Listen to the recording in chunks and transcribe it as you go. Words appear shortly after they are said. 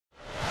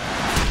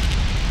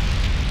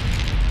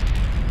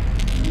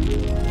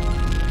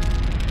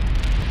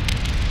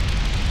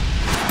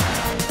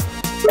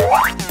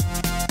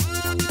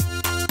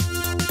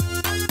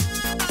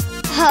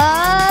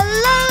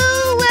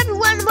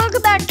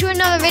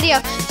video.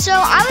 So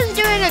I was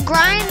doing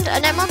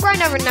an emerald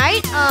grind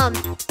overnight.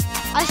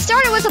 I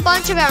started with a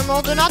bunch of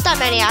emeralds, or not that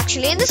many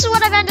actually, and this is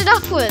what I've ended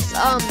up with.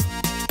 Well,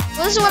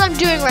 this is what I'm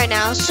doing right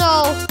now. So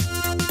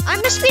I'm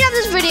gonna speed up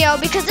this video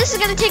because this is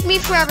gonna take me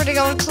forever to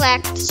go and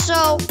collect.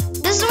 So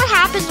this is what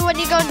happens when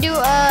you go and do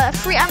a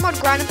free emerald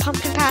grind in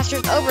Pumpkin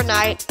Pastures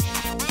overnight,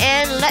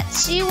 and let's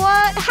see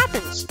what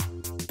happens.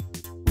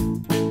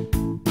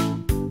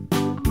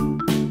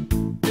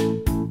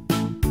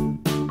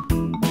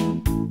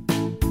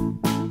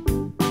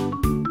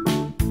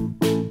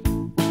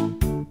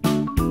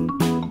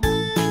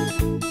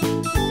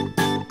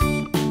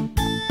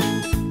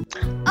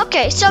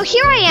 Okay, so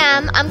here I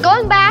am. I'm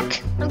going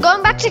back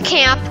to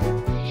camp,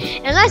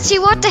 and let's see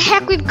what the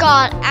heck we've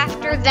got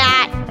after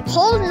that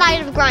whole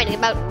night of grinding,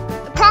 about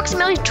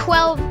approximately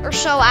 12 or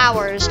so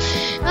hours.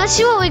 Let's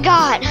see what we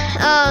got.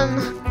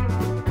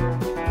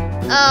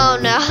 Oh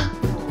no.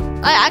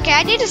 Okay,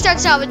 I need to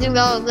start salvaging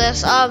all of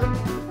this. I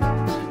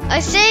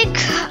think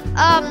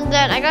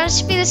that I gotta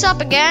speed this up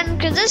again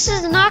because this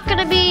is not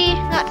gonna be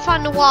that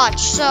fun to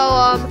watch. So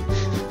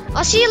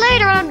I'll see you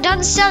later when I'm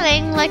done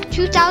selling like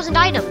 2,000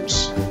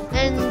 items.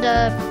 And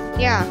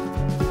yeah.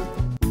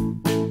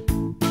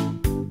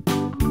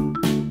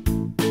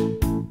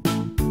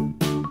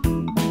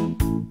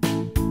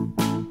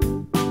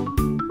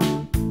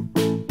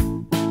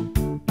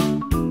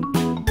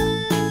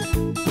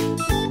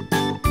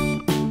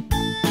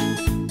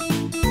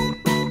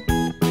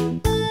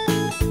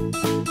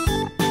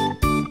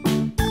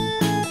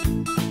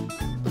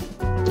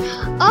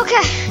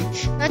 Okay,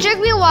 that took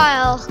me a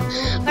while,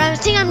 but I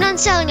think I'm done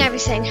selling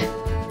everything.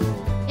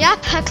 Yep,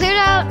 I cleared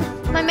out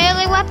my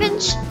melee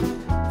weapons,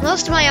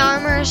 most of my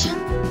armors,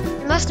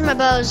 and most of my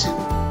bows.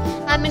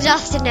 I'm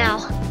exhausted now.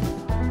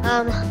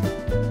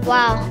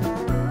 Wow.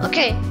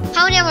 Okay,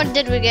 how many emeralds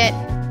did we get?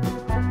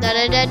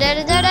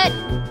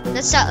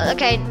 Let's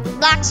okay,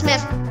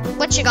 Blacksmith,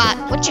 what you got?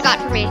 What you got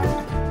for me?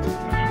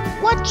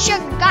 What you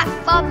got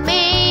for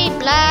me,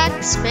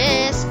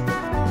 Blacksmith?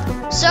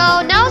 So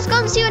now let's go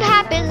and see what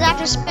happens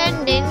after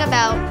spending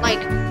about, like,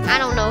 I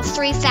don't know,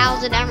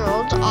 3,000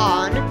 emeralds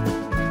on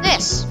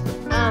this,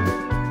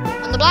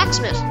 on the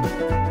Blacksmith.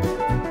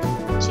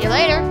 See you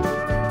later.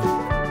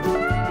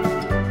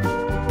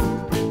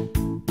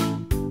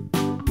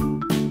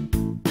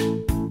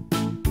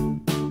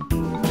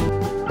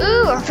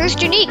 Ooh, our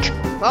first unique.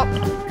 Well,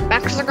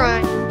 back to the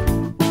grind.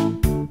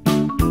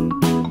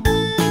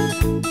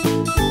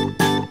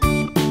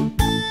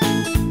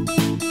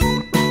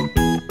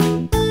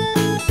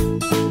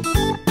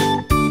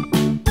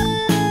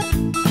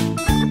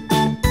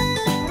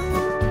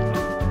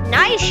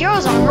 Nice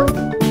hero's armor.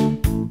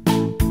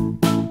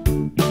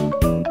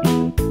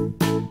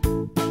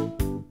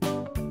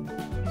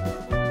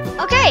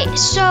 Okay,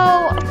 so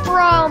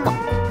from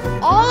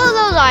all of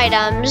those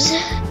items,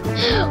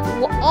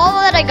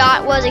 all that I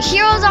got was a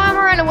hero's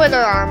armor and a wither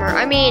armor.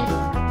 I mean,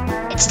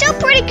 it's still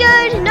pretty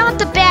good, not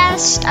the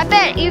best. I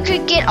bet you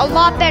could get a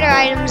lot better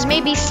items,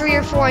 maybe 3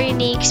 or 4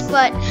 uniques,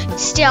 but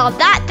still,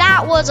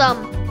 that was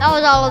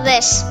all of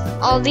this.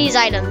 All these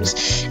items,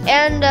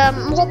 and a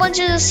whole bunch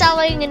of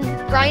selling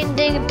and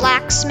grinding,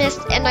 Blacksmith,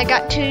 and I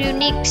got 2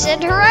 uniques,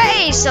 and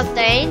hooray! So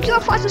thank you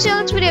for watching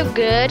this video.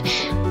 Good,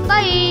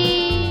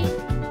 bye.